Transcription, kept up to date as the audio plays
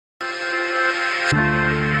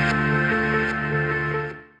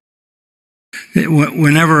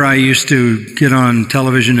Whenever I used to get on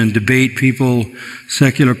television and debate people,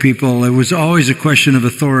 secular people, it was always a question of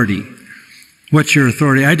authority. What's your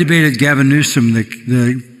authority? I debated Gavin Newsom,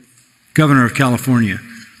 the governor of California,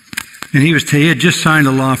 and he had just signed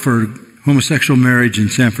a law for homosexual marriage in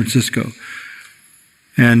San Francisco.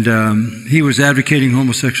 And he was advocating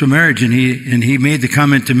homosexual marriage, and he made the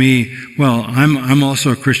comment to me, well, I'm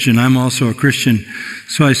also a Christian, I'm also a Christian.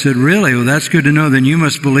 So I said, really? Well, that's good to know. Then you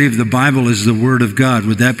must believe the Bible is the Word of God.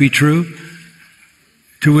 Would that be true?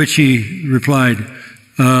 To which he replied,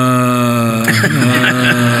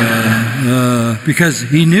 because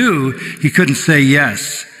he knew he couldn't say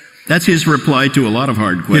yes. That's his reply to a lot of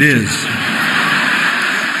hard questions. It is.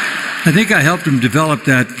 I think I helped him develop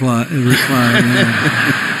that reply.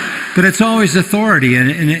 Yeah. But it's always authority. And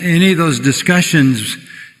in any of those discussions,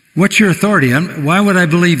 what's your authority? Why would I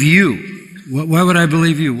believe you? Why would I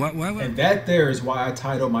believe you? Why would... And that there is why I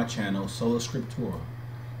titled my channel Sola Scriptura.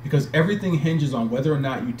 Because everything hinges on whether or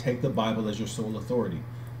not you take the Bible as your sole authority.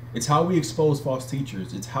 It's how we expose false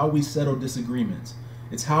teachers. It's how we settle disagreements.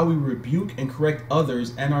 It's how we rebuke and correct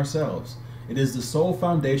others and ourselves. It is the sole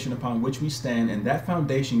foundation upon which we stand, and that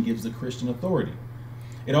foundation gives the Christian authority.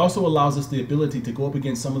 It also allows us the ability to go up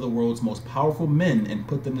against some of the world's most powerful men and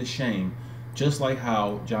put them to shame, just like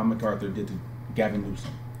how John MacArthur did to Gavin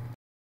Newsom.